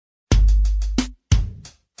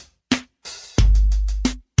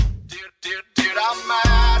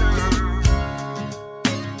matter.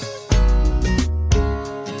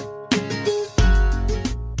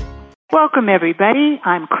 Welcome, everybody.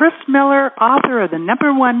 I'm Chris Miller, author of the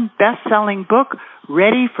 #1 best-selling book,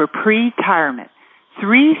 Ready for Pre-Retirement: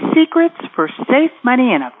 3 Secrets for Safe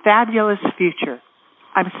Money and a Fabulous Future.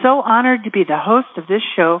 I'm so honored to be the host of this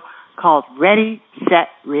show called Ready, Set,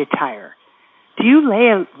 Retire. Do you lay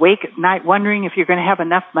awake at night wondering if you're going to have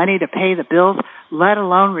enough money to pay the bills, let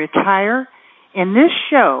alone retire? In this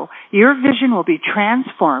show, your vision will be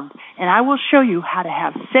transformed, and I will show you how to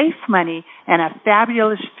have safe money and a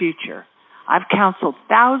fabulous future. I've counseled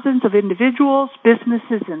thousands of individuals,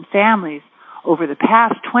 businesses, and families over the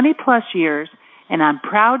past 20-plus years, and I'm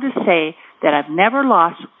proud to say that I've never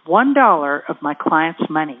lost $1 of my clients'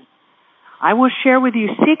 money. I will share with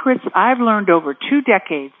you secrets I've learned over 2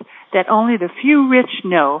 decades that only the few rich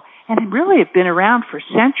know and really have been around for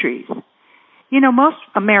centuries. You know, most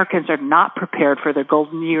Americans are not prepared for their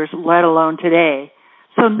golden years, let alone today.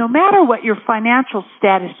 So no matter what your financial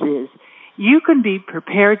status is, you can be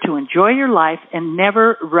prepared to enjoy your life and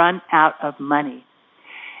never run out of money.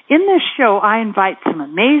 In this show, I invite some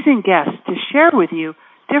amazing guests to share with you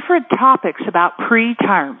different topics about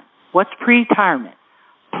pre-retirement. What's pre-retirement?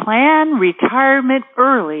 Plan retirement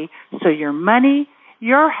early so your money,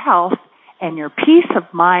 your health, and your peace of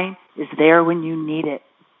mind is there when you need it.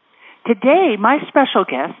 Today, my special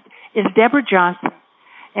guest is Deborah Johnson,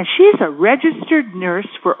 and she's a registered nurse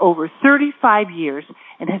for over 35 years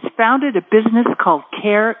and has founded a business called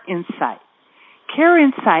Care Insight. Care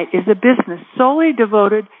Insight is a business solely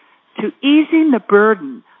devoted to easing the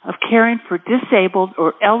burden of caring for disabled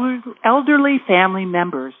or elderly family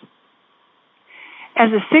members. As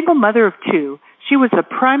a single mother of 2, she was a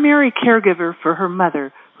primary caregiver for her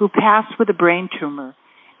mother, who passed with a brain tumor,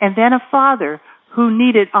 and then a father who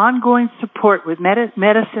needed ongoing support with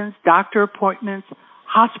medicines, doctor appointments,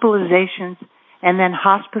 hospitalizations, and then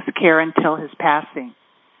hospice care until his passing.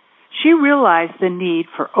 She realized the need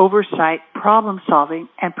for oversight, problem-solving,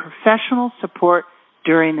 and professional support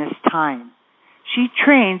during this time. She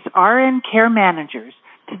trains RN care managers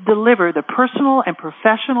to deliver the personal and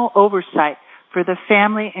professional oversight for the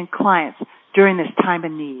family and clients during this time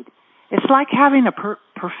of need. It's like having a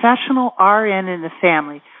professional RN in the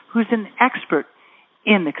family who's an expert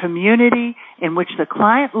in the community in which the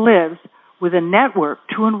client lives, with a network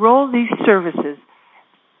to enroll these services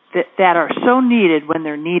that are so needed when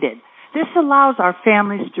they're needed. This allows our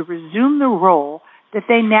families to resume the role that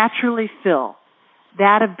they naturally fill,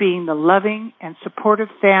 that of being the loving and supportive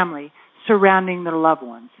family surrounding their loved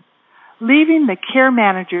ones, leaving the care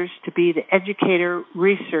managers to be the educator,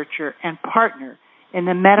 researcher, and partner in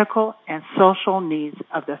the medical and social needs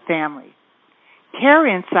of the family. Care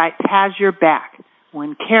Insight has your back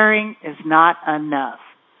when caring is not enough.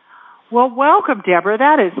 Well, welcome, Deborah.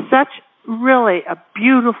 That is such really a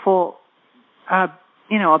beautiful, a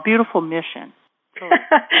beautiful mission. So,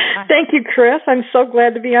 Thank you, Chris. I'm so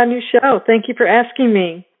glad to be on your show. Thank you for asking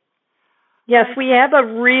me. Yes, we have a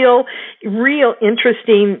real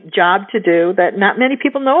interesting job to do that not many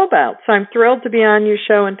people know about. So I'm thrilled to be on your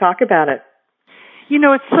show and talk about it. You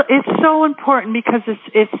know, it's so important because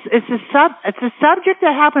it's a subject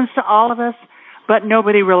that happens to all of us, but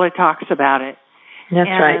nobody really talks about it. That's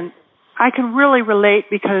right. And I can really relate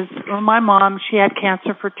because my mom, she had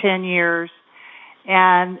cancer for 10 years,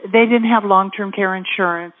 and they didn't have long-term care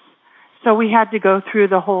insurance. So we had to go through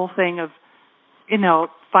the whole thing of,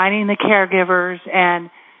 finding the caregivers and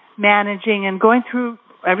managing and going through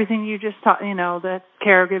everything you just taught, the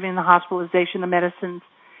caregiving, the hospitalization, the medicines.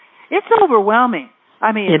 It's overwhelming.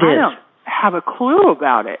 I mean, I don't have a clue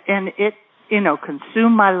about it. And it,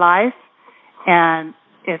 consumed my life, and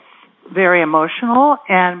it's very emotional.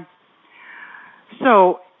 And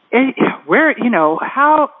so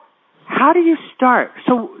how do you start?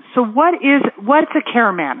 So what's a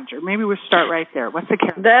care manager? Maybe we'll start right there. What's a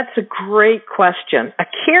care manager? That's a great question. A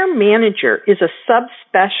care manager is a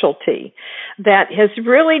subspecialty that has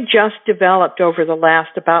really just developed over the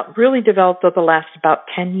last about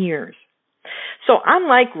 10 years. So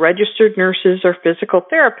unlike registered nurses or physical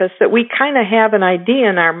therapists that we kind of have an idea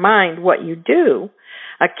in our mind what you do,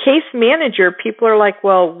 a case manager, people are like,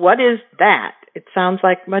 well, what is that? It sounds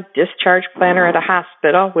like a discharge planner at a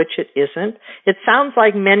hospital, which it isn't. It sounds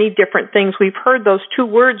like many different things. We've heard those 2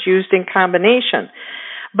 words used in combination.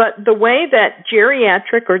 But the way that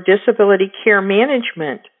geriatric or disability care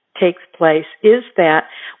management takes place is that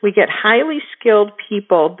we get highly skilled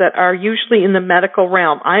people that are usually in the medical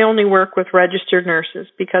realm. I only work with registered nurses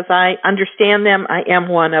because I understand them. I am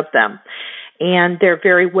one of them. and they're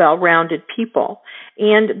very well-rounded people.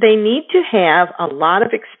 And they need to have a lot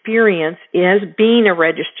of experience as being a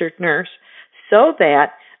registered nurse so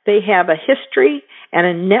that they have a history and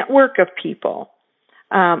a network of people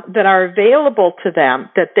that are available to them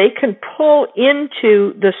that they can pull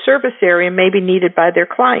into the service area maybe needed by their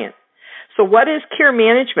client. So what is care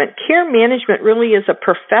management? Care management really is a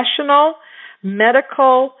professional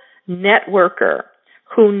medical networker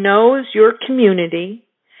who knows your community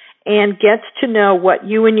and gets to know what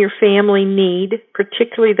you and your family need,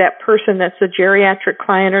 particularly that person that's a geriatric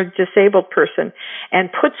client or disabled person,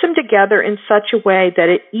 and puts them together in such a way that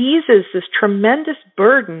it eases this tremendous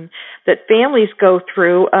burden that families go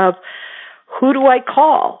through of, who do I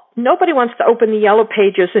call? Nobody wants to open the yellow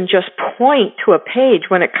pages and just point to a page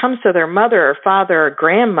when it comes to their mother or father or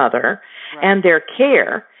grandmother and their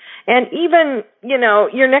care. And even,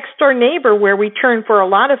 your next door neighbor where we turn for a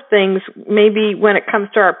lot of things, maybe when it comes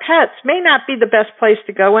to our pets, may not be the best place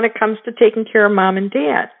to go when it comes to taking care of mom and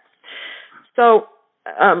dad. So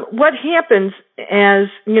what happens as,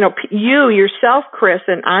 you yourself, Chris,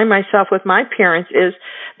 and I myself with my parents is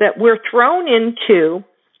that we're thrown into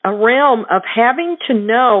a realm of having to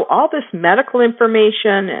know all this medical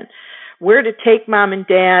information and where to take mom and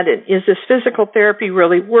dad, and is this physical therapy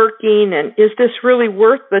really working, and is this really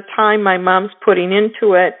worth the time my mom's putting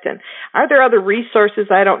into it, and are there other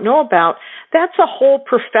resources I don't know about? That's a whole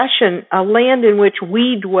profession, a land in which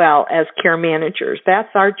we dwell as care managers. That's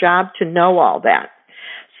our job to know all that.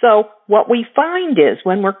 So what we find is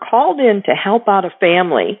when we're called in to help out a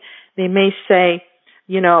family, they may say,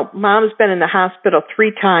 mom's been in the hospital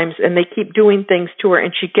 3 times and they keep doing things to her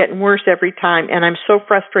and she's getting worse every time, and I'm so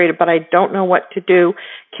frustrated, but I don't know what to do.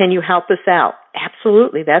 Can you help us out?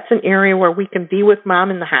 Absolutely. That's an area where we can be with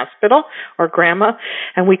mom in the hospital or grandma,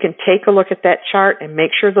 and we can take a look at that chart and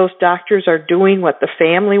make sure those doctors are doing what the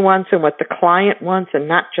family wants and what the client wants, and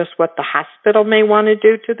not just what the hospital may want to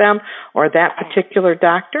do to them or that particular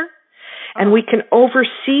doctor. And we can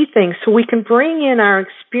oversee things, so we can bring in our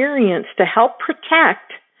experience to help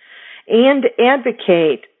protect and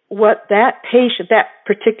advocate what that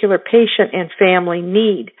particular patient and family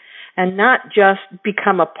need, and not just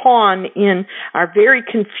become a pawn in our very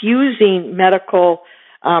confusing medical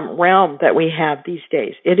realm that we have these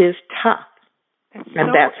days. It is tough,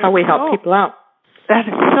 that's how we help people out. That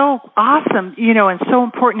is so awesome, and so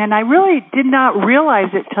important. And I really did not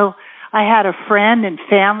realize it till I had a friend and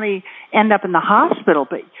family end up in the hospital,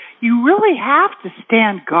 but you really have to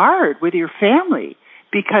stand guard with your family,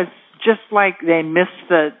 because just like they miss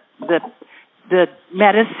the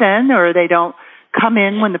medicine, or they don't come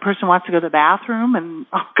in when the person wants to go to the bathroom, and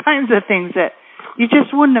all kinds of things that you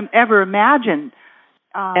just wouldn't have ever imagined.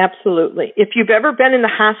 Absolutely. If you've ever been in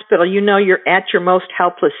the hospital, you're at your most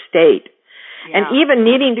helpless state. Yeah. And even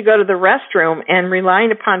needing to go to the restroom and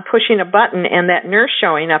relying upon pushing a button and that nurse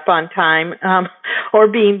showing up on time, or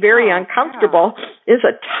being very uncomfortable is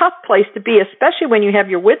a tough place to be, especially when you have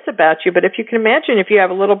your wits about you. But if you can imagine, if you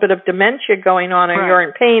have a little bit of dementia going on and you're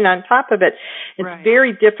in pain on top of it, it's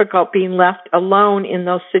very difficult being left alone in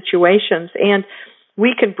those situations. And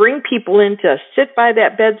we can bring people in to sit by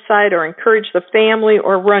that bedside or encourage the family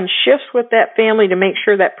or run shifts with that family to make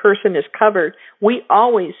sure that person is covered. We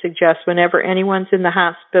always suggest whenever anyone's in the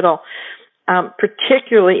hospital,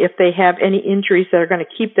 particularly if they have any injuries that are going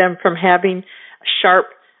to keep them from having a sharp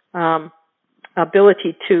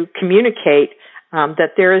ability to communicate,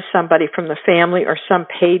 that there is somebody from the family or some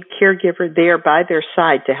paid caregiver there by their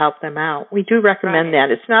side to help them out. We do recommend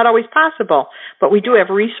that. It's not always possible, but we do have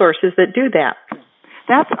resources that do that.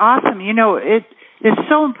 That's awesome. It is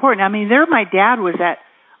so important. I mean, my dad was at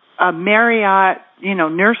a Marriott,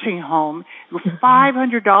 nursing home. It was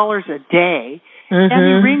 $500 a day. And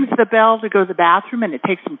he rings the bell to go to the bathroom, and it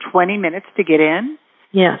takes him 20 minutes to get in.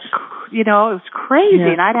 Yes. It was crazy.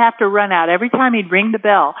 And I'd have to run out every time he'd ring the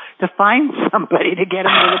bell to find somebody to get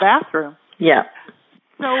him to the bathroom. Yeah.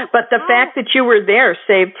 But the fact that you were there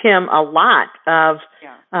saved him a lot of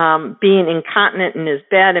being incontinent in his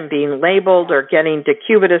bed and being labeled or getting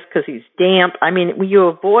decubitus because he's damp. I mean, you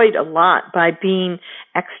avoid a lot by being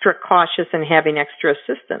extra cautious and having extra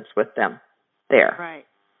assistance with them there.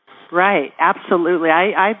 Right. Absolutely.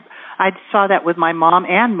 I saw that with my mom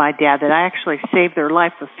and my dad, that I actually saved their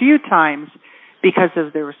life a few times because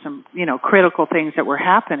there were some, critical things that were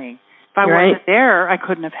happening. If I wasn't there, I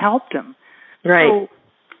couldn't have helped them. Right. So,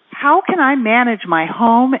 how can I manage my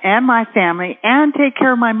home and my family and take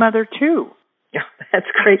care of my mother too? Yeah, that's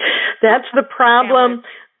great. That's the problem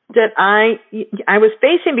that I was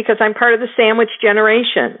facing, because I'm part of the sandwich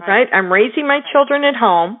generation, right? I'm raising my children at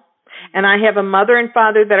home, And I have a mother and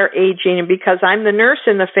father that are aging, and because I'm the nurse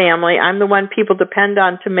in the family, I'm the one people depend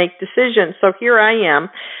on to make decisions. So here I am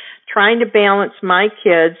trying to balance my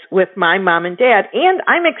kids with my mom and dad, and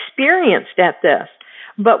I'm experienced at this.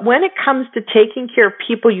 But when it comes to taking care of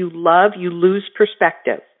people you love, you lose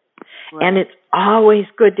perspective. Right. And it's always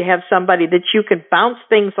good to have somebody that you can bounce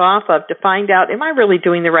things off of to find out, am I really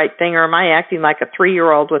doing the right thing, or am I acting like a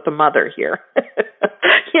 3-year-old with a mother here?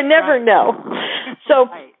 You never know. So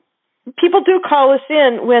people do call us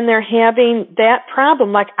in when they're having that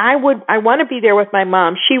problem. Like I want to be there with my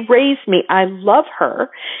mom. She raised me. I love her.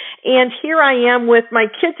 And here I am with my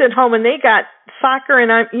kids at home, and they got soccer,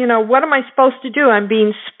 and what am I supposed to do? I'm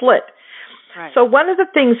being split. Right. So one of the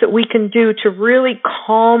things that we can do to really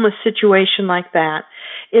calm a situation like that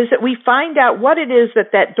is that we find out what it is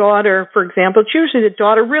that daughter, for example, it's usually the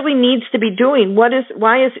daughter really needs to be doing. Why is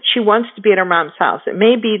it she wants to be at her mom's house? It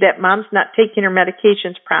may be that mom's not taking her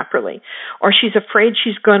medications properly, or she's afraid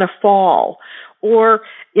she's going to fall, or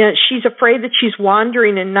she's afraid that she's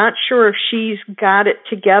wandering and not sure if she's got it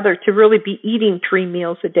together to really be eating 3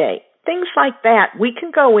 meals a day. Things like that, we can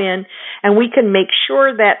go in and we can make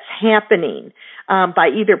sure that's happening by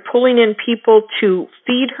either pulling in people to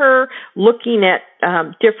feed her, looking at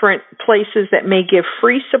different places that may give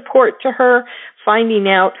free support to her, finding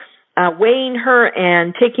out, weighing her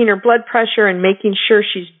and taking her blood pressure and making sure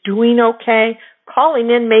she's doing okay, calling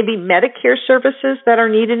in maybe Medicare services that are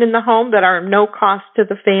needed in the home that are of no cost to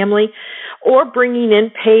the family, or bringing in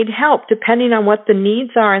paid help, depending on what the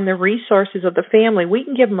needs are and the resources of the family. We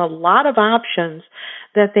can give them a lot of options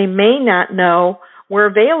that they may not know were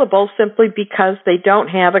available simply because they don't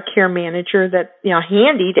have a care manager that,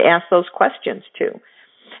 handy to ask those questions to.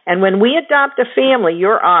 And when we adopt a family,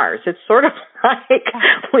 you're ours. It's sort of like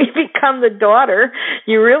we become the daughter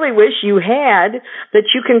you really wish you had, that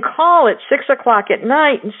you can call at 6 o'clock at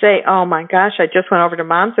night and say, oh my gosh, I just went over to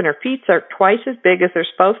mom's and her feet are twice as big as they're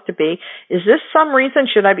supposed to be. Is this some reason?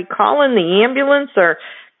 Should I be calling the ambulance, or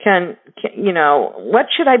can what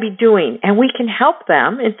should I be doing? And we can help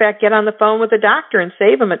them. In fact, get on the phone with the doctor and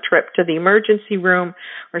save them a trip to the emergency room,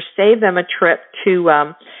 or save them a trip to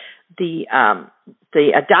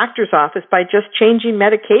a doctor's office by just changing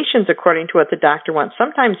medications according to what the doctor wants.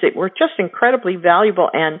 Sometimes we're just incredibly valuable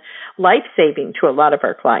and life-saving to a lot of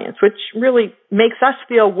our clients, which really makes us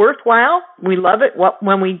feel worthwhile. We love it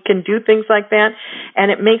when we can do things like that, and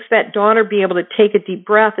it makes that daughter be able to take a deep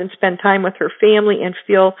breath and spend time with her family and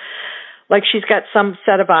feel like she's got some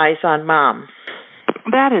set of eyes on mom.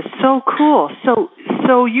 That is so cool. So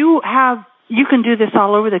you can do this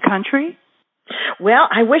all over the country? Well,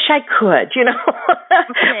 I wish I could,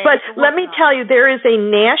 Okay, but let me tell you, there is a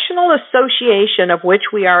national association of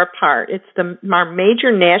which we are a part. It's our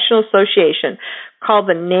major national association called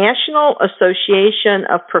the National Association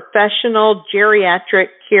of Professional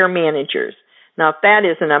Geriatric Care Managers. Now, if that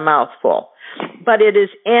isn't a mouthful, but it is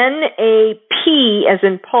NAP, as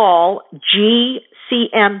in Paul,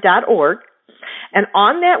 GCM.org. And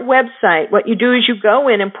on that website, what you do is you go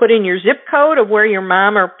in and put in your zip code of where your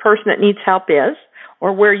mom or person that needs help is,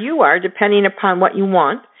 or where you are, depending upon what you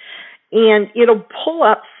want. And it'll pull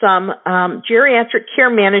up some geriatric care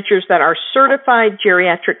managers that are certified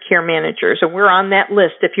geriatric care managers. And we're on that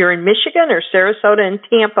list. If you're in Michigan or Sarasota and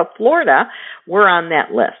Tampa, Florida, we're on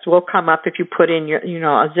that list. We'll come up if you put in your,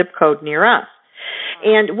 a zip code near us.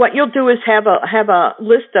 And what you'll do is have a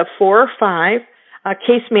list of 4 or 5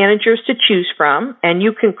 case managers to choose from, and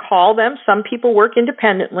you can call them. Some people work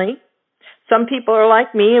independently. Some people are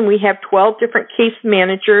like me, and we have 12 different case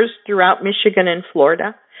managers throughout Michigan and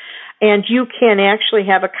Florida. And you can actually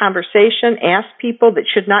have a conversation, ask people that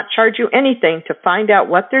should not charge you anything to find out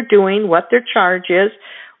what they're doing, what their charge is,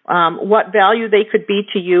 what value they could be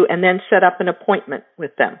to you, and then set up an appointment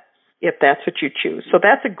with them if that's what you choose. So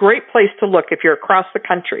that's a great place to look if you're across the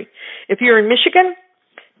country. If you're in Michigan,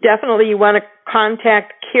 definitely you want to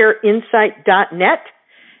contact careinsight.net.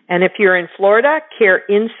 And if you're in Florida,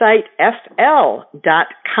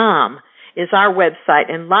 careinsightfl.com is our website.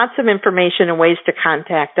 And lots of information and ways to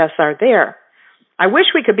contact us are there. I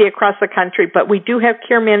wish we could be across the country, but we do have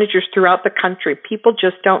care managers throughout the country. People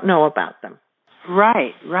just don't know about them.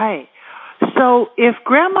 Right. So if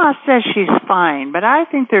Grandma says she's fine, but I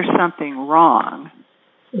think there's something wrong,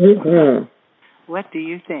 what do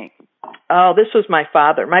you think? Oh, this was my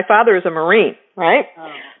father. My father is a Marine, right?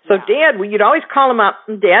 Oh, so Dad, you'd always call him up.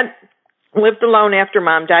 Dad lived alone after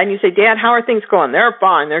Mom died, and you say, Dad, how are things going? They're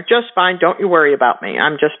fine. They're just fine. Don't you worry about me.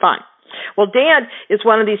 I'm just fine. Well, Dad is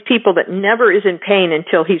one of these people that never is in pain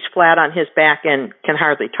until he's flat on his back and can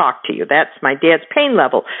hardly talk to you. That's my dad's pain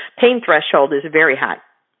level. Pain threshold is very high.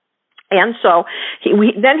 And so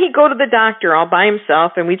then he'd go to the doctor all by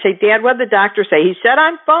himself, and we'd say, Dad, what did the doctor say? He said,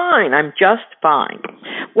 I'm fine. I'm just fine.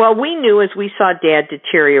 Well, we knew as we saw Dad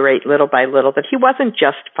deteriorate little by little that he wasn't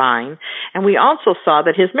just fine, and we also saw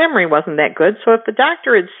that his memory wasn't that good. So if the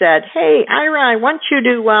doctor had said, hey, Ira, I want you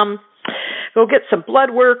to go get some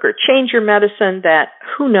blood work or change your medicine, that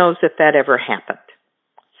who knows if that ever happened.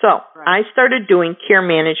 So I started doing care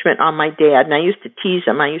management on my dad, and I used to tease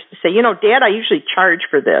him. I used to say, Dad, I usually charge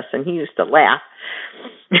for this, and he used to laugh.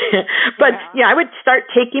 But, I would start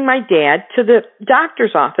taking my dad to the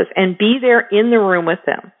doctor's office and be there in the room with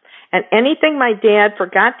him. And anything my dad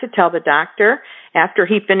forgot to tell the doctor after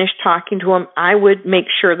he finished talking to him, I would make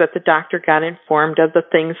sure that the doctor got informed of the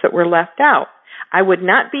things that were left out. I would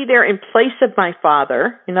not be there in place of my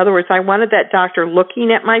father. In other words, I wanted that doctor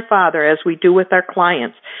looking at my father as we do with our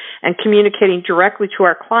clients and communicating directly to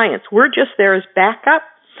our clients. We're just there as backup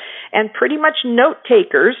and pretty much note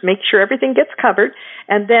takers, make sure everything gets covered.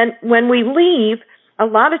 And then when we leave, a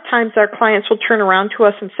lot of times our clients will turn around to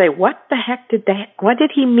us and say, what the heck what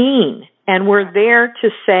did he mean? And we're there to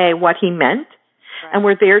say what he meant. And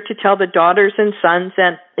we're there to tell the daughters and sons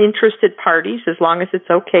and interested parties, as long as it's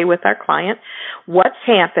okay with our client, what's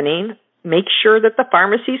happening. Make sure that the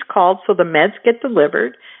pharmacy's called so the meds get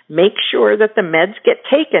delivered. Make sure that the meds get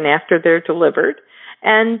taken after they're delivered.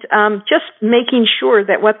 And just making sure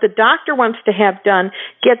that what the doctor wants to have done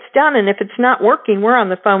gets done. And if it's not working, we're on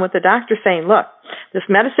the phone with the doctor saying, look, this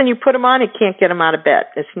medicine you put him on, it can't get him out of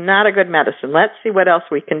bed. It's not a good medicine. Let's see what else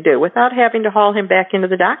we can do without having to haul him back into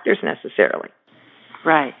the doctor's necessarily.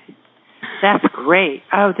 Right. That's great.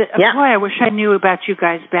 Oh, boy, I wish I knew about you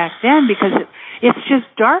guys back then, because it's just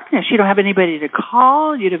darkness. You don't have anybody to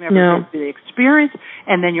call. You don't have the experience,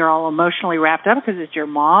 and then you're all emotionally wrapped up because it's your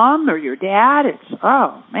mom or your dad.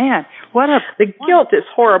 Oh, man. The guilt is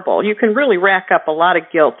horrible. You can really rack up a lot of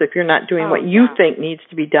guilt if you're not doing what you think needs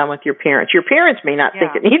to be done with your parents. Your parents may not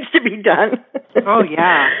think it needs to be done. Oh,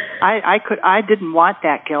 yeah. I didn't want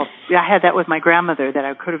that guilt. I had that with my grandmother, that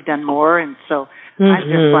I could have done more, and so I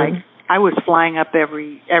just I was flying up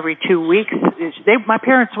every 2 weeks. My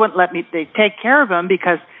parents wouldn't let me. They take care of them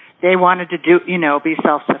because they wanted to be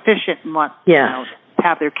self-sufficient and want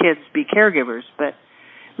have their kids be caregivers. But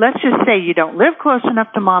let's just say you don't live close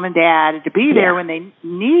enough to mom and dad to be there when they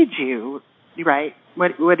need you, right?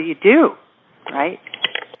 What do you do, right?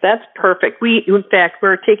 That's perfect. In fact,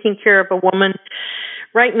 we're taking care of a woman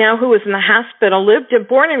right now who was in the hospital,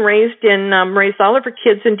 born and raised all of her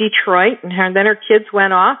kids in Detroit, and then her kids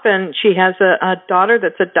went off, and she has a daughter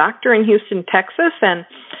that's a doctor in Houston, Texas, and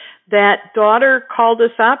that daughter called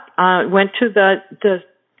us up, went to the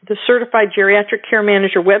Certified Geriatric Care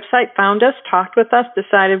Manager website, found us, talked with us,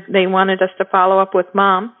 decided they wanted us to follow up with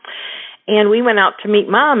Mom, and we went out to meet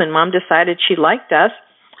Mom, and Mom decided she liked us.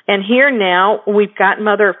 And here now, we've got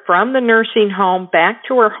Mother from the nursing home back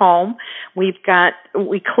to her home. We had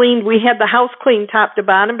the house cleaned top to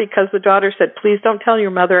bottom because the daughter said, please don't tell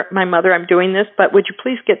my mother I'm doing this, but would you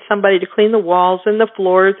please get somebody to clean the walls and the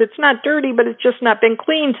floors? It's not dirty, but it's just not been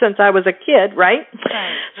cleaned since I was a kid, right?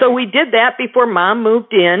 So we did that before Mom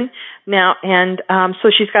moved in. Now, and so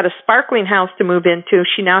she's got a sparkling house to move into.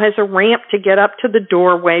 She now has a ramp to get up to the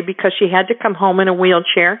doorway because she had to come home in a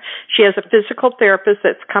wheelchair. She has a physical therapist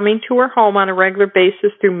that's coming to her home on a regular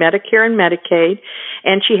basis through Medicare and Medicaid,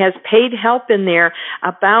 and she has paid help in there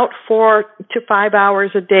about 4 to 5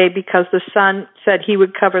 hours a day because the son said he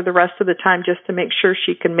would cover the rest of the time just to make sure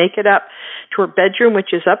she can make it up to her bedroom,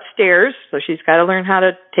 which is upstairs. So she's got to learn how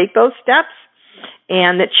to take those steps.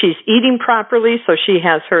 And that she's eating properly, so she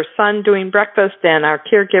has her son doing breakfast and our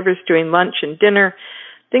caregivers doing lunch and dinner,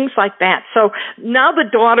 things like that. So now the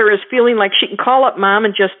daughter is feeling like she can call up Mom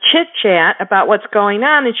and just chit-chat about what's going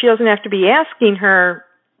on, and she doesn't have to be asking her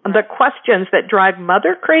the questions that drive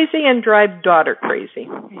mother crazy and drive daughter crazy.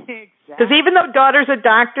 Because even though daughter's a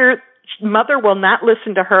doctor, mother will not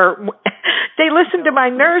listen to her. They listen to my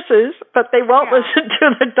nurses, but they won't listen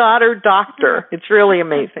to the daughter doctor. It's really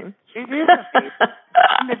amazing. It is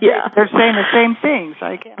amazing. They're saying the same things.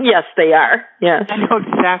 Yes, they are. Yes. I know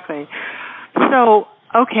exactly. So,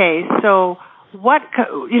 okay, so what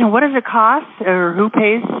does it cost, or who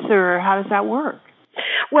pays, or how does that work?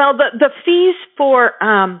 Well, the fees for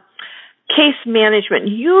case management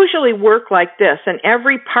usually work like this, and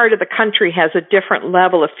every part of the country has a different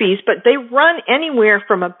level of fees, but they run anywhere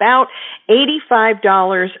from about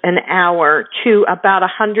 $85 an hour to about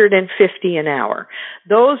 $150 an hour.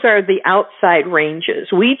 Those are the outside ranges.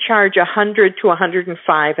 We charge $100 to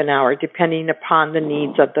 $105 an hour, depending upon the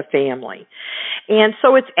needs of the family. And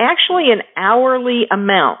so it's actually an hourly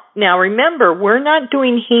amount. Now remember, we're not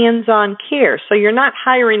doing hands-on care, so you're not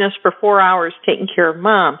hiring us for 4 hours taking care of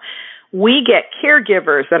mom. We get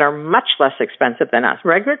caregivers that are much less expensive than us.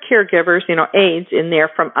 Regular caregivers, aides in there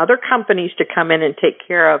from other companies to come in and take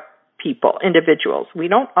care of people, individuals. We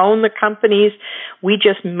don't own the companies. We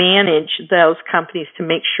just manage those companies to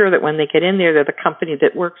make sure that when they get in there, they're the company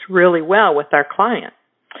that works really well with our client.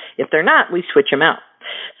 If they're not, we switch them out.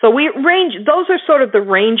 So we range, those are sort of the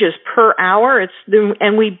ranges per hour.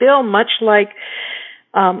 And we bill much like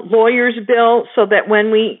lawyers bill, so that when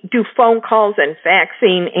we do phone calls and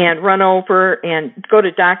faxing and run over and go to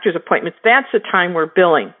doctor's appointments, that's the time we're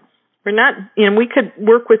billing. We're not, we could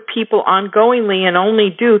work with people ongoingly and only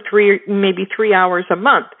do maybe 3 hours a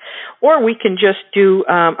month, or we can just do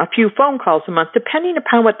a few phone calls a month, depending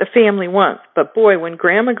upon what the family wants. But boy, when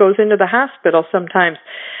grandma goes into the hospital, sometimes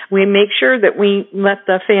we make sure that we let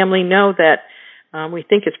the family know that we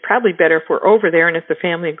think it's probably better if we're over there, and if the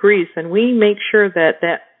family agrees, then we make sure that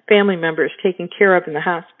that family member is taken care of in the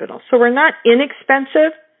hospital. So we're not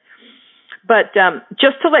inexpensive. But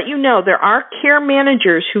just to let you know, there are care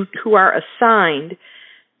managers who are assigned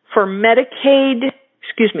for Medicaid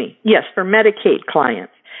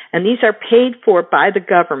clients. And these are paid for by the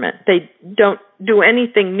government. They don't do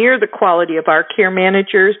anything near the quality of our care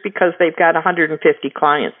managers because they've got 150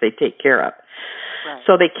 clients they take care of. Right.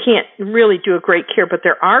 So they can't really do a great care. But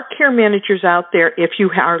there are care managers out there, if you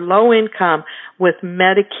are low income with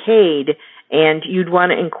Medicaid, and you'd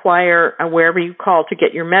want to inquire wherever you call to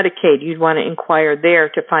get your Medicaid, you'd want to inquire there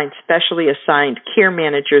to find specially assigned care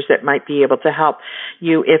managers that might be able to help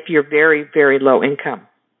you if you're very, very low income.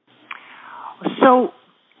 So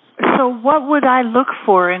what would I look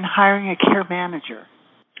for in hiring a care manager?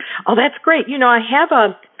 Oh, that's great.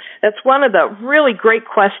 That's one of the really great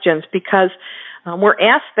questions, because we're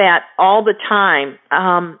asked that all the time,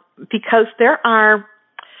 because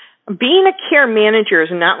being a care manager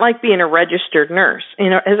is not like being a registered nurse.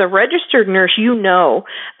 As a registered nurse,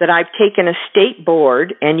 that I've taken a state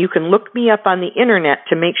board, and you can look me up on the internet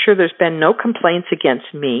to make sure there's been no complaints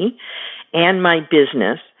against me and my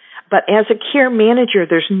business. But as a care manager,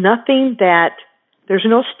 there's no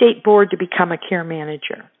state board to become a care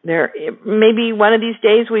manager. Maybe one of these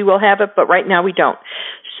days we will have it, but right now we don't.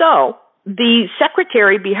 So the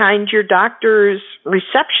secretary behind your doctor's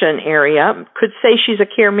reception area could say she's a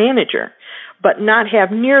care manager, but not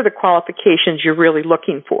have near the qualifications you're really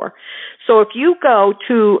looking for. So if you go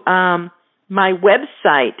to my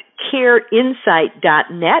website,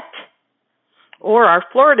 careinsight.net, or our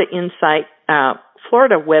Florida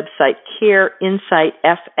website,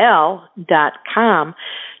 careinsightfl.com,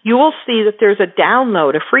 you will see that there's a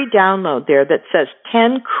free download there that says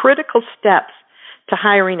 10 critical steps to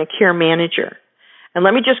hiring a care manager. And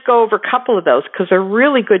let me just go over a couple of those because they're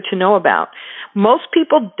really good to know about. Most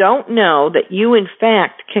people don't know that you, in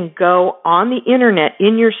fact, can go on the internet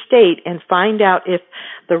in your state and find out if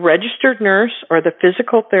the registered nurse or the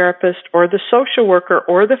physical therapist or the social worker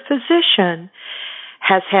or the physician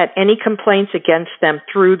has had any complaints against them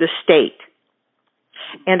through the state.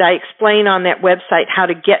 And I explain on that website how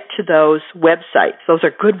to get to those websites. Those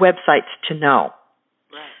are good websites to know.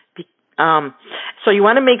 So you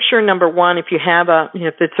want to make sure, number one, if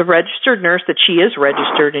it's a registered nurse, that she is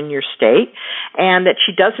registered in your state and that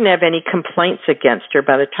she doesn't have any complaints against her.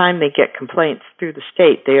 By the time they get complaints through the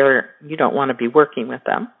state, you don't want to be working with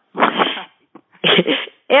them.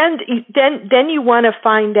 And then you want to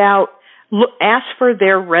find out, ask for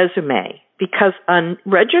their resume, because a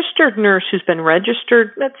registered nurse who's been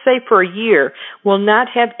registered, let's say for a year, will not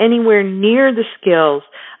have anywhere near the skills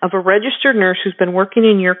of a registered nurse who's been working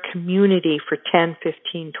in your community for 10,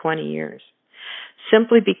 15, 20 years,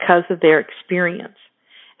 simply because of their experience.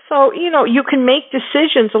 So, you can make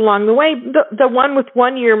decisions along the way. The one with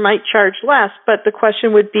 1 year might charge less, but the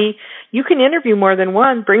question would be, you can interview more than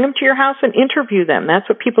one. Bring them to your house and interview them. That's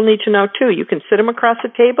what people need to know, too. You can sit them across the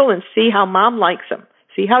table and see how mom likes them.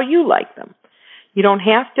 See how you like them. You don't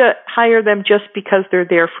have to hire them just because they're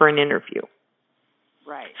there for an interview.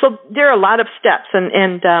 Right. So there are a lot of steps,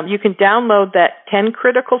 and you can download that 10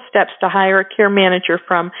 critical steps to hire a care manager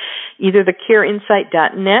from either the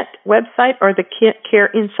careinsight.net website or the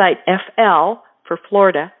careinsightfl for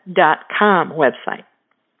Florida.com website.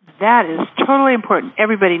 That is totally important.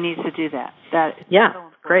 Everybody needs to do that. That is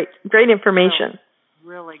so great information.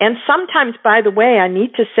 Really. And sometimes, by the way, I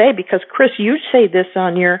need to say, because Chris, you say this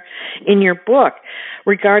in your book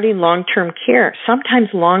regarding long-term care.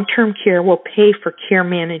 Sometimes long-term care will pay for care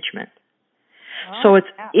management. So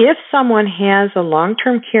if someone has a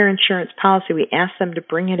long-term care insurance policy, we ask them to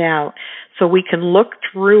bring it out so we can look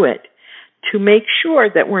through it to make sure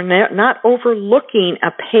that we're not overlooking a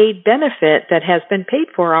paid benefit that has been paid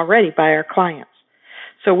for already by our clients.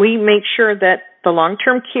 So we make sure that the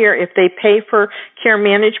long-term care, if they pay for care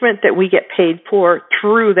management, that we get paid for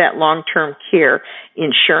through that long-term care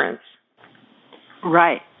insurance.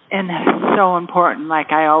 Right. And that's so important.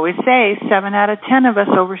 Like I always say, 7 out of 10 of us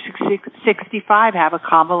over 65 have a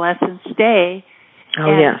convalescent stay. Oh,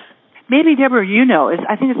 and yes. Maybe, Deborah,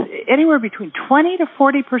 I think it's anywhere between 20 to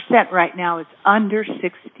 40% right now is under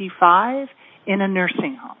 65 in a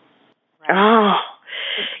nursing home. Right? Oh,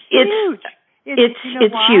 it's huge. It's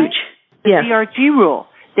huge. The yes. DRG rule.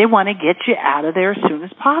 They want to get you out of there as soon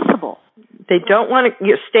as possible. They don't want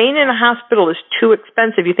to. Staying in a hospital is too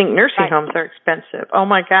expensive. You think nursing homes are expensive? Oh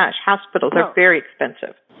my gosh, hospitals are very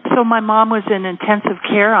expensive. So my mom was in intensive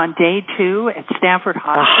care on day 2 at Stanford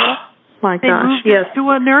Hospital. Oh my they gosh, moved yes. her to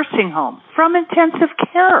a nursing home from intensive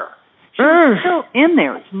care. She was still in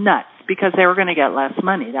there. It's nuts because they were going to get less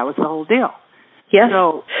money. That was the whole deal. Yes.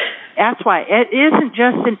 So that's why it isn't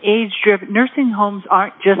just an age-driven. Nursing homes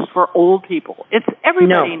aren't just for old people. It's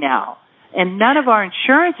everybody now. And none of our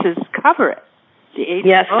insurances cover it. The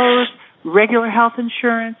HMOs, regular health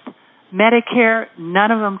insurance, Medicare,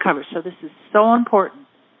 none of them cover. So this is so important.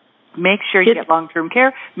 Make sure you get long-term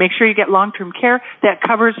care. Make sure you get long-term care that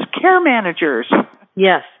covers care managers.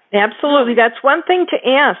 Yes, absolutely. That's one thing to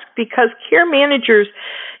ask because care managers,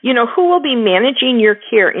 who will be managing your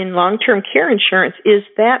care in long-term care insurance is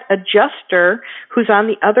that adjuster who's on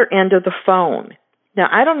the other end of the phone. Now,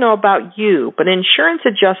 I don't know about you, but an insurance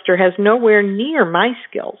adjuster has nowhere near my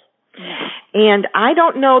skills. And I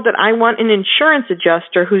don't know that I want an insurance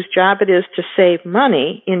adjuster whose job it is to save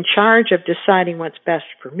money in charge of deciding what's best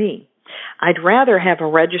for me. I'd rather have a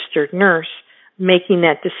registered nurse making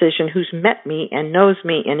that decision who's met me and knows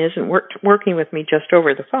me and isn't working with me just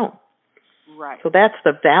over the phone. Right. So that's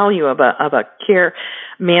the value of a care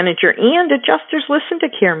manager, and adjusters listen to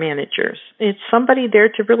care managers. It's somebody there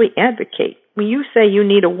to really advocate. When you say you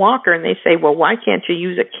need a walker and they say, well, why can't you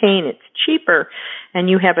use a cane? It's cheaper. And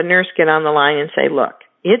you have a nurse get on the line and say, look,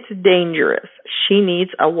 it's dangerous. She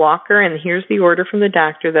needs a walker, and here's the order from the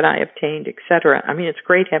doctor that I obtained, et cetera. I mean, it's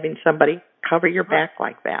great having somebody cover your back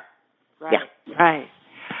like that. Right. Yeah. Right.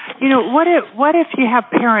 What if you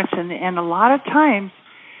have parents, and a lot of times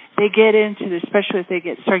they get into, especially if they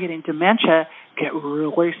start getting dementia, get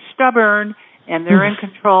really stubborn, and they're in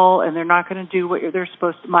control, and they're not going to do what they're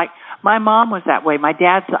supposed to. My mom was that way. My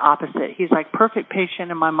dad's the opposite. He's like perfect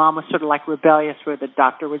patient, and my mom was sort of like rebellious, where the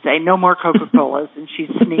doctor would say, no more Coca-Colas, and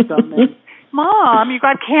she'd sneak them. And, Mom, you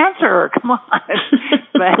got cancer. Come on.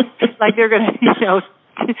 But like they're going to,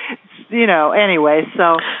 anyway.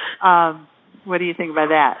 So what do you think about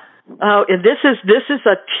that? Oh, and this is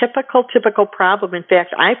a typical problem. In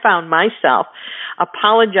fact, I found myself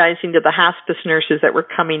apologizing to the hospice nurses that were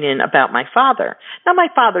coming in about my father. Now, my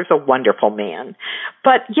father's a wonderful man,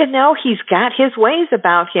 but he's got his ways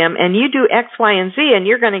about him, and you do X, Y, and Z, and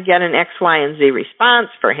you're going to get an X, Y, and Z response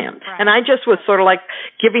for him. Right. And I just was sort of like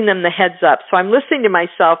giving them the heads up. So I'm listening to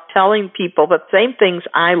myself telling people the same things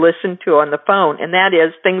I listen to on the phone, and that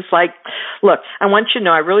is things like, look, I want you to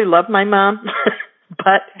know I really love my mom.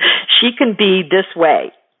 But she can be this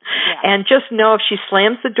way. Yeah. And just know if she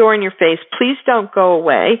slams the door in your face, please don't go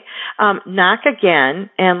away. Knock again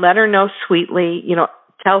and let her know sweetly,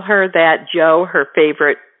 tell her that Joe, her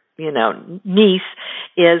favorite, niece,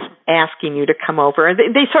 is asking you to come over. And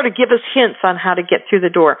they sort of give us hints on how to get through the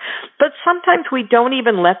door. But sometimes we don't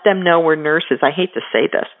even let them know we're nurses. I hate to say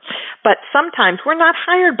this. But sometimes we're not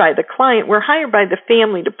hired by the client. We're hired by the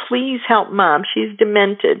family to please help Mom. She's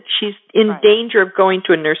demented. She's in danger of going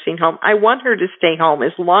to a nursing home. I want her to stay home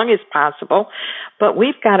as long as possible. But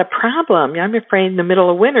we've got a problem. I'm afraid in the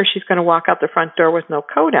middle of winter she's going to walk out the front door with no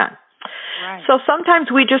coat on. Right. So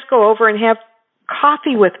sometimes we just go over and have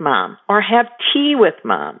coffee with Mom, or have tea with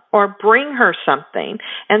Mom, or bring her something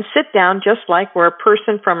and sit down just like we're a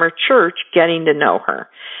person from her church getting to know her.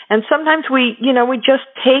 And sometimes we just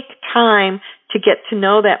take time to get to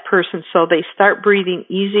know that person so they start breathing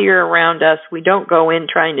easier around us. We don't go in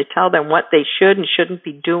trying to tell them what they should and shouldn't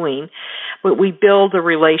be doing, but we build a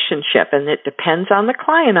relationship, and it depends on the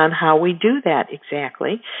client on how we do that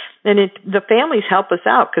exactly. And the families help us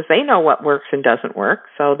out because they know what works and doesn't work,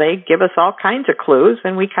 so they give us all kinds of clues,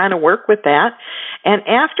 and we kind of work with that. And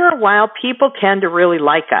after a while, people tend to really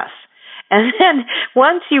like us. And then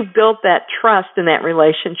once you've built that trust in that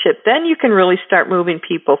relationship, then you can really start moving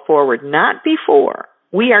people forward, not before.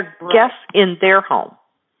 We are guests in their home,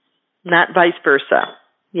 not vice versa.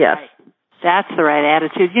 Yes. Right. That's the right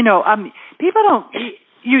attitude. People don't,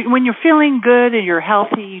 when you're feeling good and you're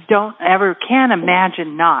healthy, you can't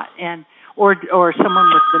imagine not. And or someone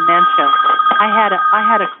with dementia. I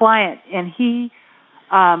had a client, and he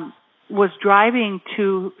was driving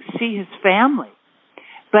to see his family,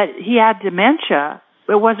 but he had dementia.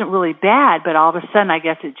 It wasn't really bad, but all of a sudden, I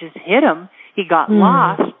guess it just hit him. He got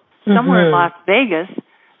lost somewhere in Las Vegas,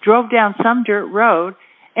 drove down some dirt road,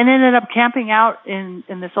 and ended up camping out in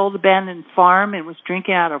this old abandoned farm and was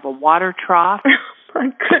drinking out of a water trough. My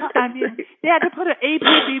goodness. I mean, they had to put an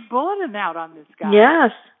APB bulletin out on this guy.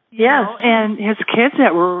 Yes. You know, and his kids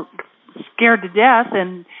that were scared to death,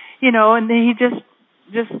 and and then he just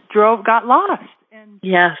got lost. And,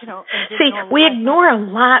 yes. And see, we ignore a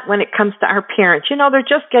lot when it comes to our parents. They're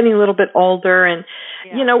just getting a little bit older, and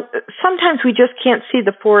sometimes we just can't see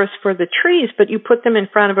the forest for the trees. But you put them in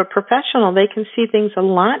front of a professional, they can see things a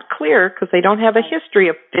lot clearer because they don't have a history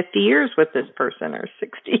of 50 years with this person or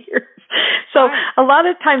 60 years. So a lot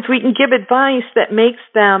of times we can give advice that makes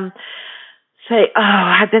them say,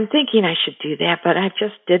 oh, I've been thinking I should do that, but I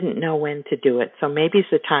just didn't know when to do it. So maybe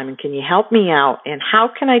it's the time, and can you help me out? And how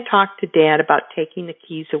can I talk to Dad about taking the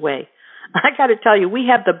keys away? I got to tell you, we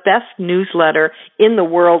have the best newsletter in the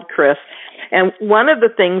world, Chris. And one of the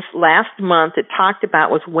things last month it talked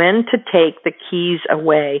about was when to take the keys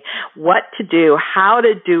away, what to do, how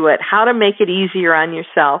to do it, how to make it easier on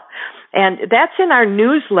yourself. And that's in our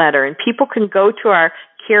newsletter, and people can go to our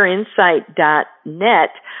careinsight.net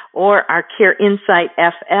or our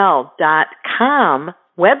careinsightfl.com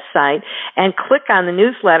website and click on the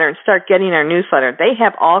newsletter and start getting our newsletter. They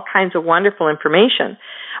have all kinds of wonderful information.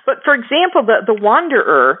 But for example, the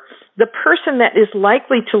wanderer, the person that is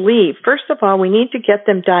likely to leave, first of all, we need to get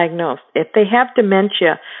them diagnosed. If they have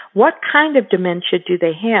dementia, what kind of dementia do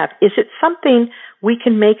they have? Is it something we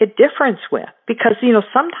can make a difference with? Because,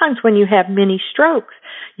 sometimes when you have mini strokes,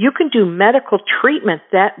 you can do medical treatment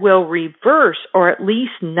that will reverse or at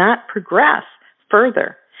least not progress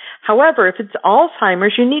further. However, if it's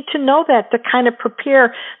Alzheimer's, you need to know that to kind of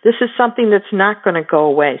prepare. This is something that's not going to go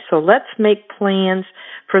away. So let's make plans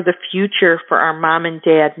for the future for our mom and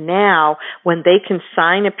dad now, when they can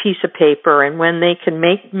sign a piece of paper and when they can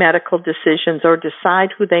make medical decisions or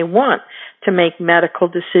decide who they want to make medical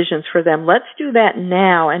decisions for them. Let's do that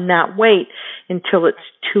now and not wait until it's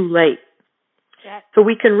too late. So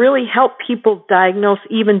we can really help people diagnose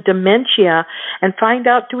even dementia and find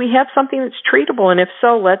out, do we have something that's treatable? And if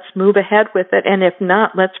so, let's move ahead with it. And if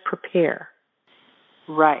not, let's prepare.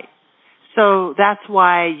 Right. So that's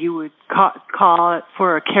why you would call it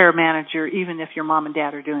for a care manager, even if your mom and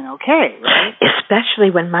dad are doing okay, right?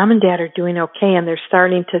 Especially when mom and dad are doing okay and they're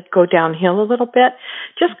starting to go downhill a little bit.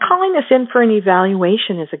 Just calling us in for an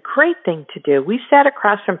evaluation is a great thing to do. We sat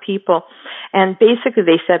across from people, and basically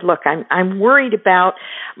they said, look, I'm worried about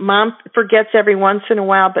mom forgets every once in a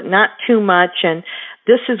while, but not too much, and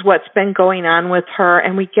this is what's been going on with her,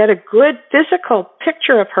 and we get a good physical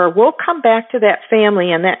picture of her. We'll come back to that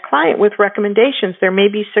family and that client with recommendations. There may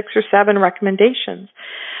be 6 or 7 recommendations.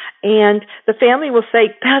 And the family will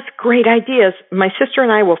say, that's great ideas. My sister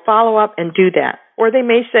and I will follow up and do that. Or they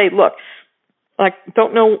may say, look, I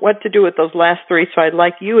don't know what to do with those last 3, so I'd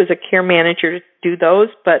like you as a care manager to do those,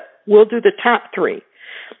 but we'll do the top 3.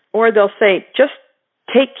 Or they'll say, just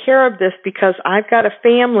take care of this because I've got a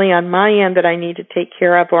family on my end that I need to take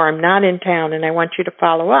care of, or I'm not in town and I want you to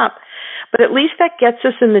follow up. But at least that gets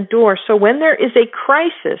us in the door. So when there is a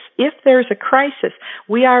crisis, if there's a crisis,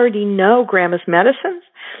 we already know Grandma's medicines.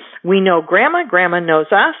 We know Grandma. Grandma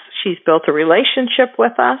knows us. She's built a relationship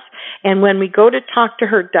with us. And when we go to talk to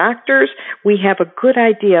her doctors, we have a good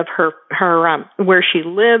idea of her where she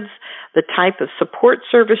lives, the type of support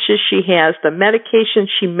services she has, the medication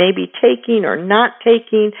she may be taking or not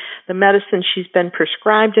taking, the medicine she's been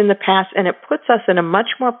prescribed in the past, and it puts us in a much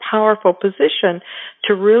more powerful position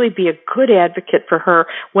to really be a good advocate for her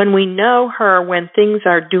when we know her when things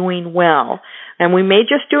are doing well. And we may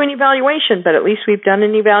just do an evaluation, but at least we've done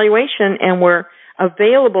an evaluation and we're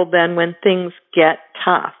available then when things get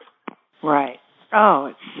tough. Right. Oh,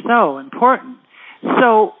 it's so important.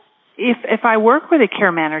 So if I work with a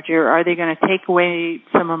care manager, are they going to take away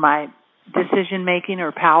some of my decision-making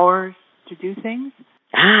or powers to do things?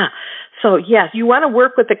 So yes, you want to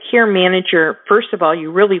work with a care manager, first of all,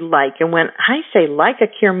 you really like. And when I say like a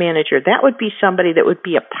care manager, that would be somebody that would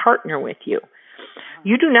be a partner with you.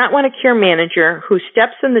 You do not want a care manager who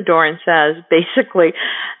steps in the door and says, basically,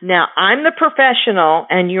 now I'm the professional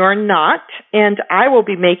and you're not, and I will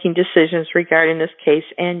be making decisions regarding this case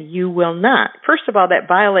and you will not. First of all, that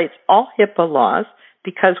violates all HIPAA laws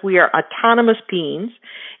because we are autonomous beings.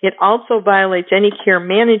 It also violates any care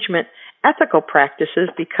management ethical practices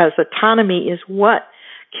because autonomy is what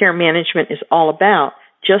care management is all about.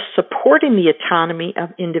 just supporting the autonomy of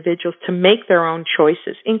individuals to make their own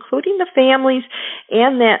choices, including the families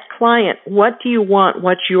and that client. What do you want?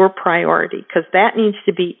 What's your priority? Because that needs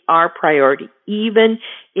to be our priority, even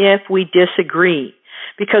if we disagree.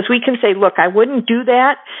 Because we can say, look, I wouldn't do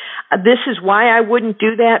that. This is why I wouldn't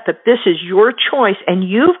do that, but this is your choice, and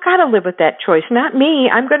you've got to live with that choice, not me.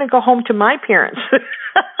 I'm going to go home to my parents.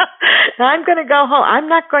 I'm going to go home. I'm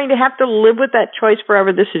not going to have to live with that choice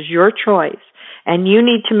forever. This is your choice, and you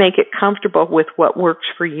need to make it comfortable with what works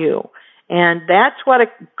for you. And that's what a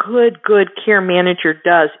good care manager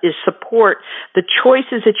does, is support the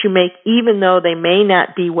choices that you make, even though they may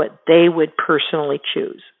not be what they would personally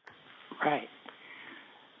choose. Right.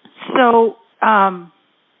 So,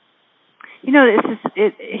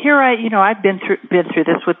 I've been through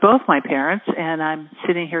this with both my parents, and I'm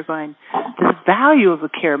sitting here going, the value of a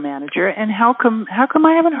care manager, and how come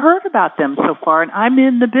I haven't heard about them so far? And I'm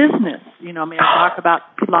in the business, I talk about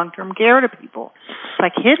long-term care to people. It's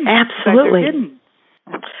like hidden. Absolutely. Hidden.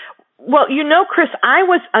 Well, Chris, I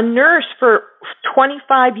was a nurse for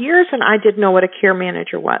 25 years, and I didn't know what a care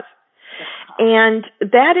manager was. And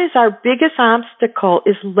that is our biggest obstacle,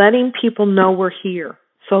 is letting people know we're here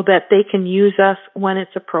so that they can use us when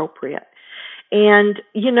it's appropriate. And,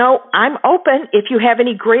 I'm open. If you have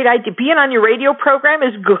any great idea, being on your radio program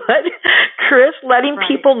is good, Chris, letting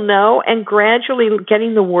people know and gradually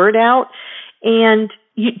getting the word out. And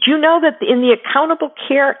do you know that in the Accountable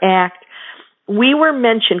Care Act,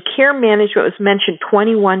 care management was mentioned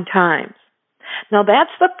 21 times. Now,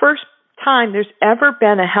 that's the first time there's ever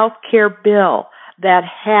been a health care bill that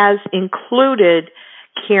has included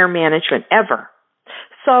care management, ever.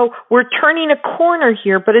 So we're turning a corner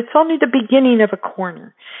here, but it's only the beginning of a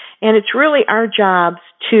corner. And it's really our jobs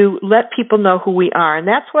to let people know who we are. And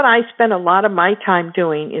that's what I spend a lot of my time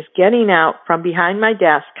doing, is getting out from behind my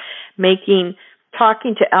desk,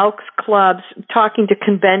 talking to Elks clubs, talking to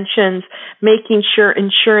conventions, making sure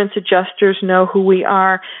insurance adjusters know who we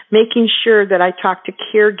are, making sure that I talk to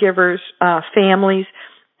caregivers, families.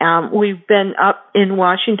 We've been up in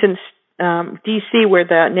Washington, D.C., where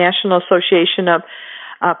the National Association of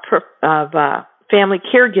Family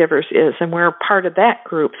Caregivers is, and we're a part of that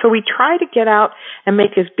group. So we try to get out and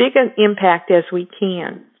make as big an impact as we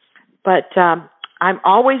can. But I'm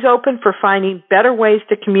always open for finding better ways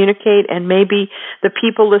to communicate, and maybe the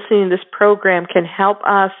people listening to this program can help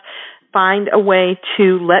us find a way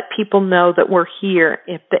to let people know that we're here.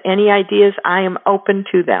 If any ideas, I am open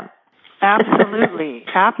to them. Absolutely.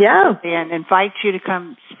 Yeah. And invite you to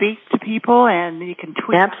come speak to people, and you can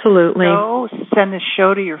tweet. Absolutely. Send this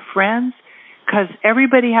show to your friends, because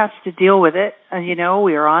everybody has to deal with it. And,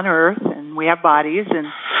 we are on Earth, and we have bodies, and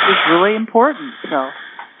it's really important.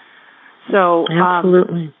 So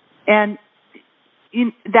absolutely. And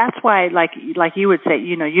that's why, like you would say,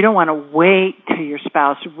 you don't want to wait till your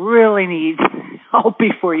spouse really needs help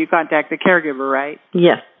before you contact the caregiver, right?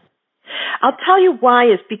 Yes. I'll tell you why,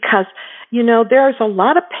 is because, there's a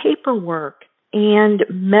lot of paperwork and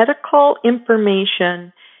medical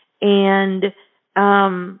information and,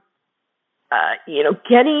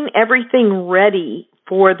 getting everything ready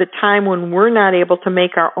for the time when we're not able to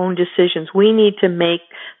make our own decisions. We need to make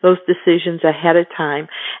those decisions ahead of time.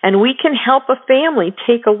 And we can help a family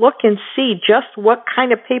take a look and see just what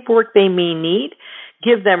kind of paperwork they may need,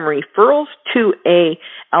 give them referrals to a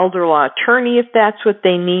elder law attorney if that's what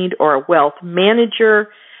they need, or a wealth manager.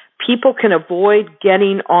 People can avoid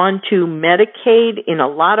getting onto Medicaid in a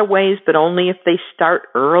lot of ways, but only if they start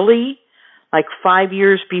early, like 5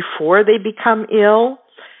 years before they become ill.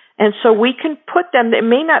 And so we can put them, it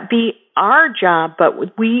may not be our job, but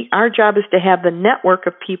our job is to have the network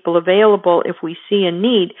of people available if we see a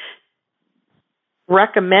need,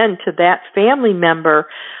 recommend to that family member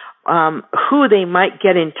who they might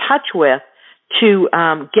get in touch with to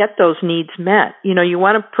get those needs met. You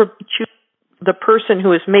want to choose the person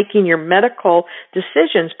who is making your medical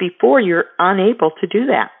decisions before you're unable to do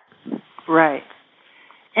that. Right.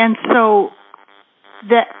 And so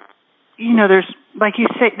that, there's, like you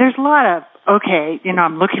say, there's a lot of,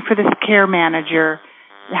 I'm looking for this care manager.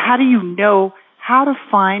 How do you know how to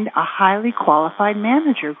find a highly qualified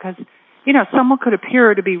manager? Because, someone could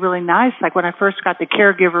appear to be really nice. Like when I first got the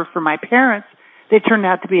caregiver for my parents, they turned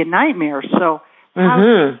out to be a nightmare. So how do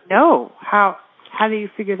you know? How how do you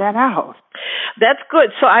figure that out? That's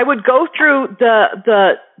good. So I would go through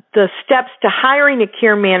the steps to hiring a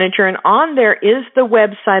care manager, and on there is the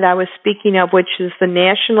website I was speaking of, which is the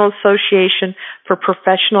National Association for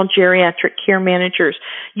Professional Geriatric Care Managers.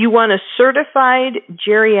 You want a certified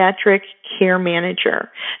geriatric care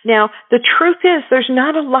manager. Now, the truth is there's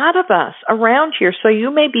not a lot of us around here, so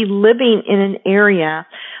you may be living in an area.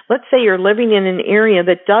 Let's say you're living in an area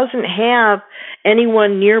that doesn't have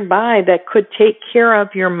anyone nearby that could take care of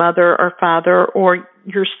your mother or father or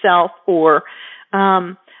yourself or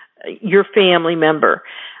your family member.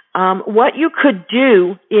 What you could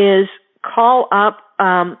do is call up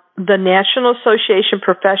the National Association of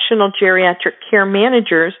Professional Geriatric Care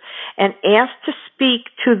Managers and ask to speak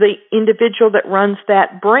to the individual that runs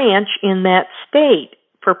that branch in that state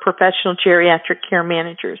for professional geriatric care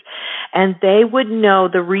managers. And they would know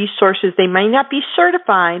the resources. They may not be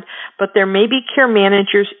certified, but there may be care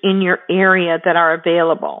managers in your area that are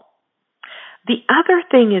available. The other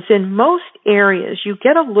thing is, in most areas, you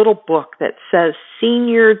get a little book that says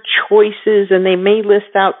senior choices, and they may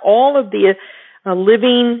list out all of the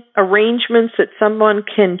living arrangements that someone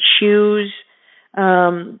can choose,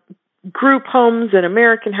 group homes and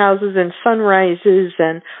American houses and sunrises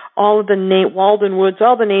and all of the Walden Woods,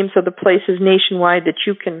 all the names of the places nationwide that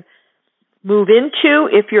you can move into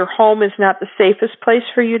if your home is not the safest place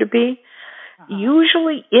for you to be.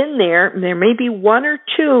 Usually in there may be one or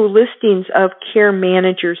two listings of care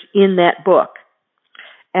managers in that book.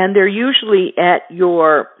 And they're usually at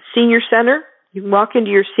your senior center. You can walk into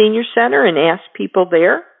your senior center and ask people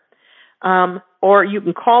there. Or you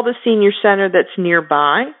can call the senior center that's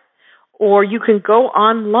nearby. Or you can go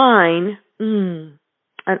online, and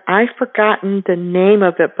I've forgotten the name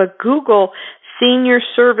of it, but Google Senior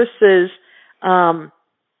Services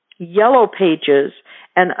Yellow Pages,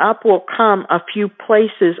 and up will come a few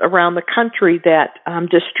places around the country that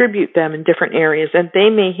distribute them in different areas, and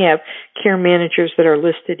they may have care managers that are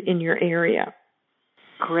listed in your area.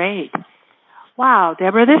 Great. Wow,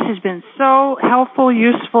 Deborah, this has been so helpful,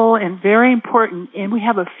 useful, and very important, and we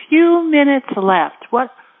have a few minutes left.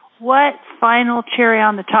 What final cherry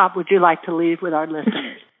on the top would you like to leave with our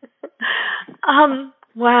listeners?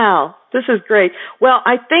 Wow, this is great. Well,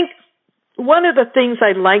 I think one of the things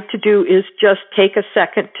I'd like to do is just take a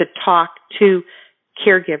second to talk to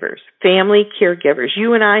caregivers, family caregivers.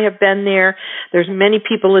 You and I have been there. There's many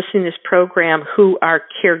people listening to this program who are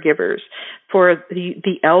caregivers for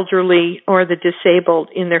the elderly or the disabled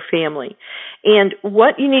in their family. And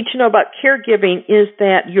what you need to know about caregiving is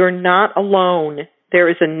that you're not alone. There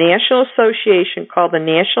is a national association called the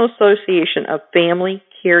National Association of Family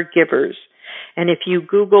Caregivers. And if you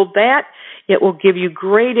Google that, it will give you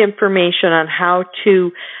great information on how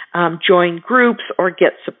to join groups or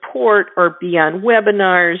get support or be on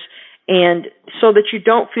webinars, and so that you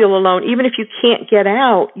don't feel alone. Even if you can't get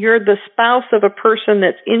out, you're the spouse of a person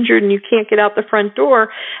that's injured and you can't get out the front door,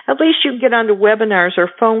 at least you can get onto webinars or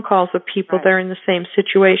phone calls with people that are in the same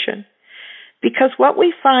situation. Because what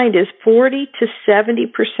we find is 40 to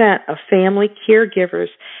 70% of family caregivers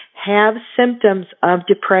have symptoms of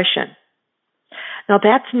depression. Now,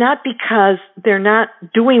 that's not because they're not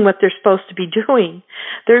doing what they're supposed to be doing.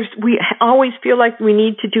 We always feel like we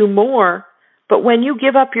need to do more, but when you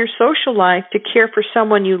give up your social life to care for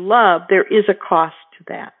someone you love, there is a cost to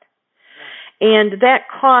that. And that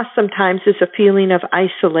cost sometimes is a feeling of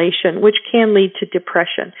isolation, which can lead to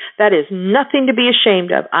depression. That is nothing to be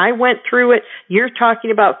ashamed of. I went through it. You're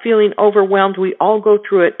talking about feeling overwhelmed. We all go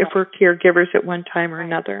through it if we're caregivers at one time or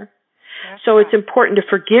another. So it's important to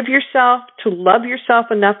forgive yourself, to love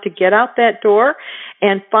yourself enough to get out that door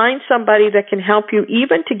and find somebody that can help you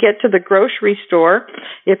even to get to the grocery store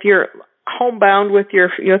if you're homebound with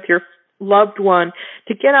your loved one,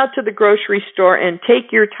 to get out to the grocery store and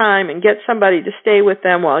take your time and get somebody to stay with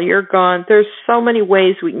them while you're gone. There's so many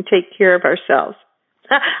ways we can take care of ourselves.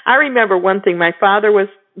 I remember one thing. My father was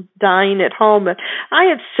dying at home, and I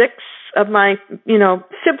had 6 of my,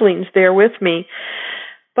 siblings there with me.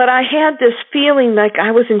 But I had this feeling like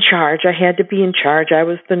I was in charge. I had to be in charge. I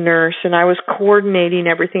was the nurse, and I was coordinating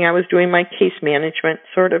everything. I was doing my case management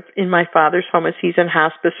sort of in my father's home as he's in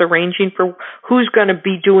hospice, arranging for who's going to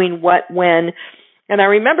be doing what when. And I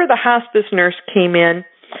remember the hospice nurse came in,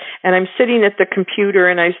 and I'm sitting at the computer,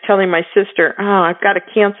 and I was telling my sister, I've got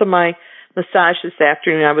to cancel my massage this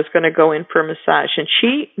afternoon. I was going to go in for a massage. And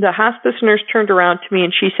the hospice nurse turned around to me,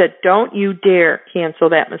 and she said, "Don't you dare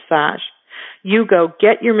cancel that massage. You go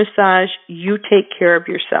get your massage. You take care of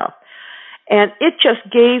yourself." And it just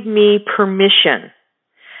gave me permission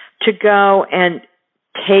to go and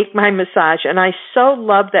take my massage. And I so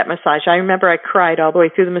loved that massage. I remember I cried all the way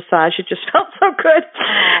through the massage. It just felt so good.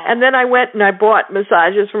 And then I went and I bought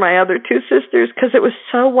massages for my other two sisters because it was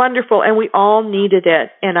so wonderful, and we all needed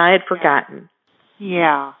it, and I had forgotten.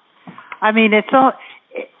 Yeah. I mean,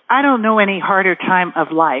 I don't know any harder time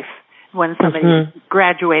of life when somebody's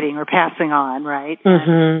graduating or passing on, right?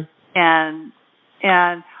 And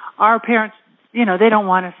our parents, you know, they don't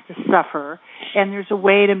want us to suffer, and there's a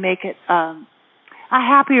way to make it a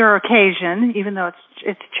happier occasion, even though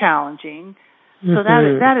it's challenging. So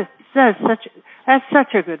that's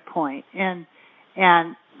such a good point, and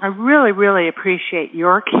I really, really appreciate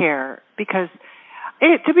your care, because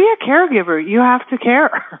to be a caregiver, you have to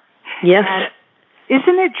care. Yes. And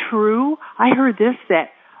isn't it true? I heard this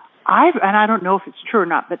and I don't know if it's true or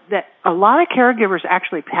not, but that a lot of caregivers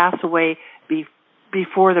actually pass away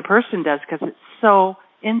before the person does, because it's so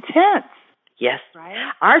intense. Yes. Right?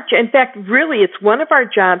 In fact, really, it's one of our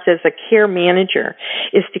jobs as a care manager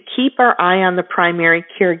is to keep our eye on the primary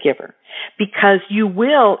caregiver, because you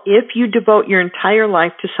will, if you devote your entire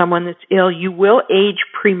life to someone that's ill, you will age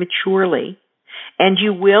prematurely, and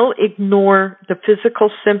you will ignore the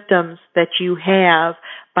physical symptoms that you have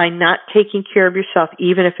by not taking care of yourself,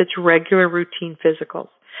 even if it's regular routine physicals.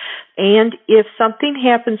 And if something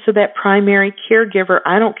happens to that primary caregiver,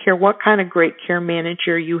 I don't care what kind of great care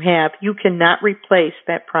manager you have, you cannot replace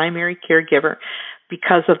that primary caregiver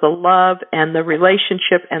because of the love and the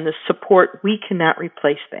relationship and the support. We cannot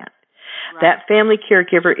replace that. Right. That family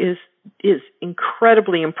caregiver is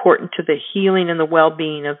incredibly important to the healing and the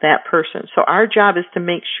well-being of that person. So our job is to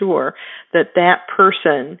make sure that that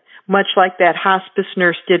person, much like that hospice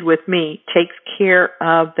nurse did with me, takes care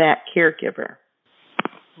of that caregiver.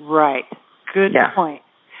 Right. Good point.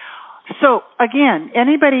 So again,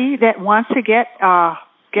 anybody that wants to get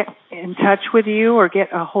in touch with you or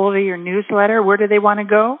get a hold of your newsletter, where do they want to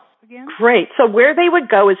go again? Great. So where they would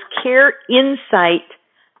go is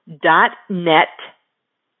careinsight.net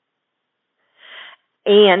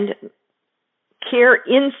and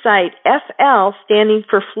careinsight, FL, standing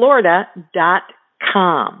for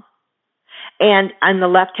Florida.com. And on the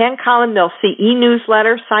left-hand column, they'll see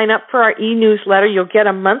e-newsletter. Sign up for our e-newsletter. You'll get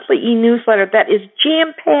a monthly e-newsletter that is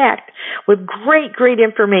jam-packed with great, great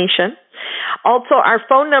information. Also, our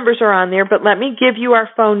phone numbers are on there, but let me give you our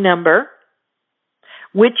phone number,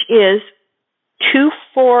 which is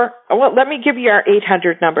let me give you our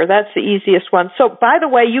 800 number. That's the easiest one. So, by the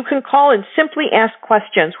way, you can call and simply ask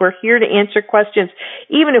questions. We're here to answer questions,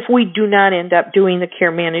 even if we do not end up doing the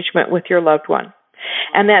care management with your loved one.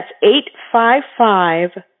 And that's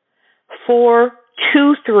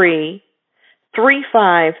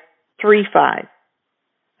 855-423-3535.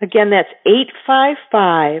 Again, that's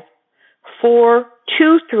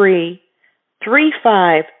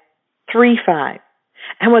 855-423-3535.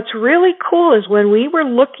 And what's really cool is when we were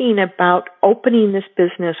looking about opening this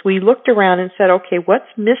business, we looked around and said, okay,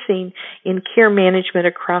 what's missing in care management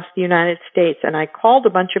across the United States? And I called a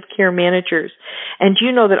bunch of care managers. And do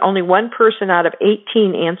you know that only one person out of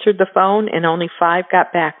 18 answered the phone and only 5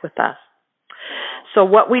 got back with us? So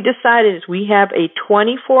what we decided is we have a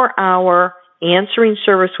 24-hour answering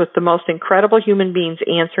service with the most incredible human beings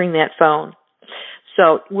answering that phone.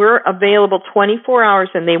 So we're available 24 hours,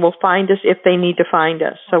 and they will find us if they need to find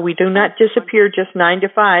us. So we do not disappear just 9 to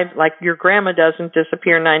 5, like your grandma doesn't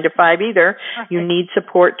disappear 9 to 5 either. You need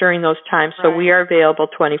support during those times. So we are available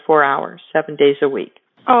 24 hours, 7 days a week.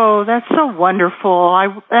 Oh, that's so wonderful.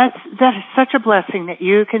 That is such a blessing that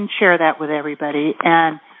you can share that with everybody.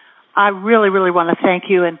 And I really, really want to thank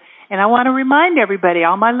you. And I want to remind everybody,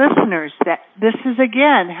 all my listeners, that this is,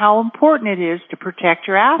 again, how important it is to protect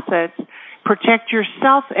your assets, protect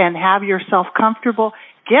yourself, and have yourself comfortable.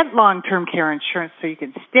 Get long-term care insurance so you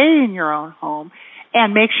can stay in your own home,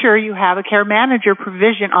 and make sure you have a care manager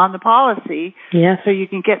provision on the policy so you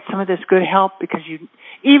can get some of this good help, because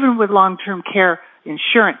even with long-term care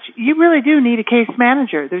insurance, you really do need a case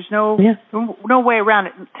manager. There's no way around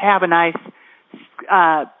it to have a nice,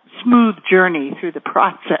 smooth journey through the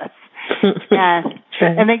process.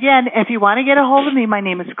 And again, if you want to get a hold of me, my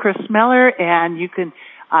name is Chris Miller, and you can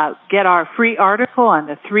get our free article on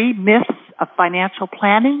the 3 myths of financial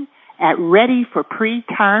planning at Ready for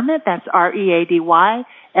Pre-Tirement. That's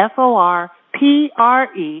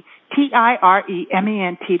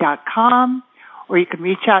ReadyForPretirement.com. Or you can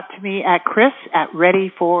reach out to me at Chris at Ready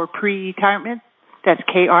for Pre-Tirement. That's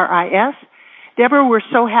KRIS. Deborah, we're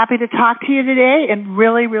so happy to talk to you today, and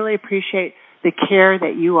really, really appreciate the care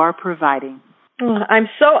that you are providing. I'm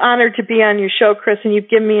so honored to be on your show, Chris, and you've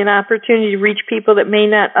given me an opportunity to reach people that may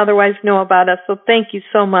not otherwise know about us. So thank you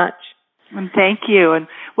so much. And thank you. And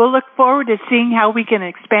we'll look forward to seeing how we can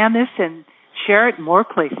expand this and share it in more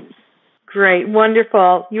places. Great.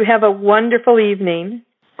 Wonderful. You have a wonderful evening.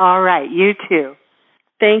 All right. You too.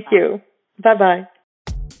 Thank you. Bye-bye.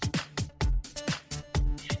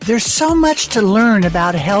 There's so much to learn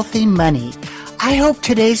about healthy money. I hope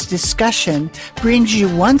today's discussion brings you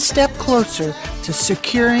one step closer to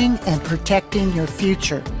securing and protecting your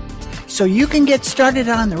future. So you can get started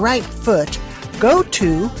on the right foot, go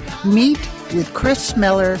to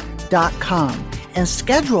meetwithchrismiller.com and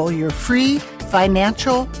schedule your free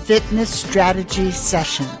financial fitness strategy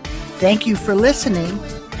session. Thank you for listening,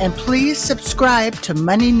 and please subscribe to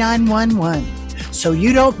Money 911 so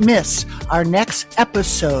you don't miss our next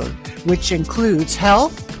episode, which includes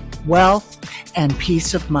health, wealth, and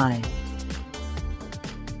peace of mind.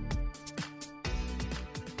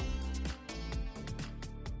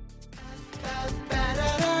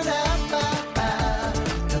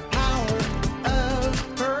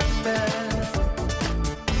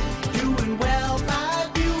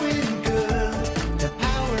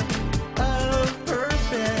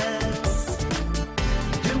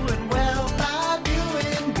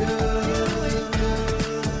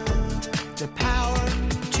 The power